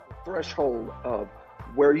threshold of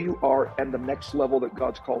where you are and the next level that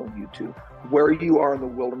God's calling you to, where you are in the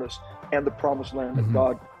wilderness and the promised land that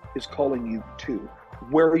God is calling you to,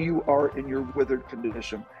 where you are in your withered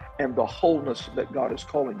condition and the wholeness that God is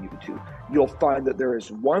calling you to, you'll find that there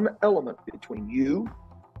is one element between you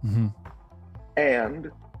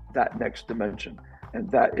and that next dimension, and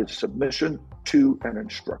that is submission to an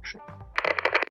instruction.